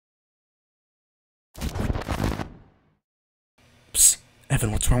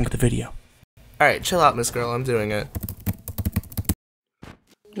Evan, what's wrong with the video? Alright, chill out, Miss Girl, I'm doing it.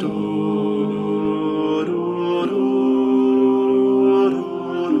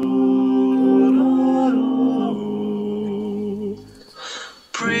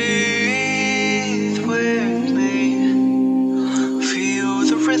 Breathe with me, feel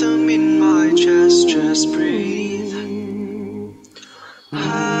the rhythm in my chest, just breathe.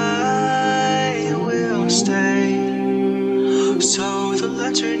 I will stay, so the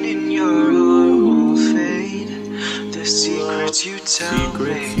lantern in your heart won't fade. The secrets you tell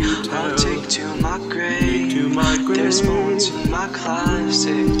me, I'll take to my grave. There's bones in my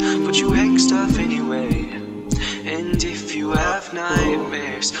closet, but you hang stuff anyway. And if you have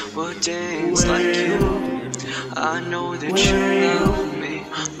nightmares, we'll dance like you. I know that you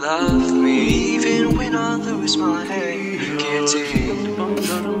love me, even when I lose my head. Guillotine,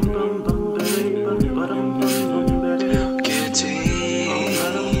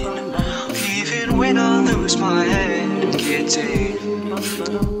 even when I lose my head. Guillotine,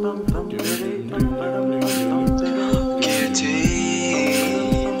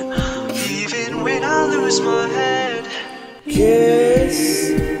 even when I lose my head.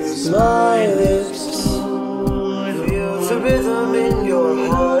 Kiss my lips, feel the rhythm in your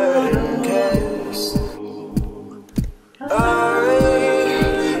heart and kiss. I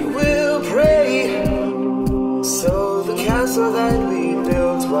will pray, so the castle that we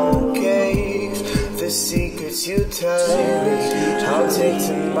built won't cave. The secrets you tell me, I'll take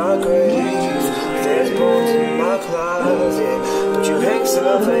to my grave. There's bones in my closet, but you hang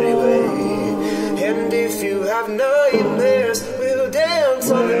stuff anyway. And if you have nightmares, we'll dance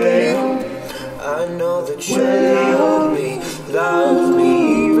on the bay. I know that you love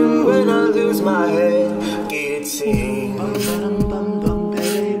me, even when I lose my head. Guillotine,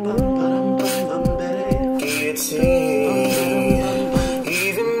 guillotine,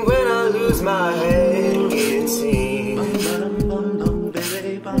 even when I lose my head. Guillotine,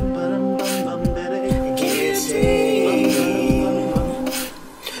 guillotine.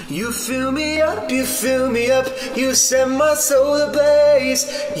 You fill me up, you fill me up, you set my soul ablaze.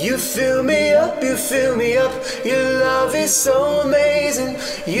 You fill me up, you fill me up, your love is so amazing.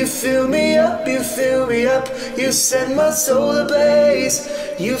 You fill me up, you fill me up, you set my soul ablaze.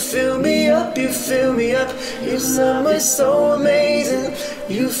 You fill me up, you fill me up, you set my soul amazing.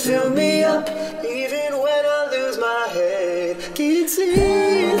 You fill me up, even when I lose my head.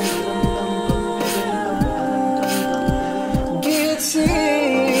 Guillotine,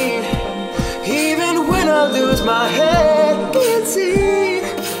 guillotine, even when I lose my head.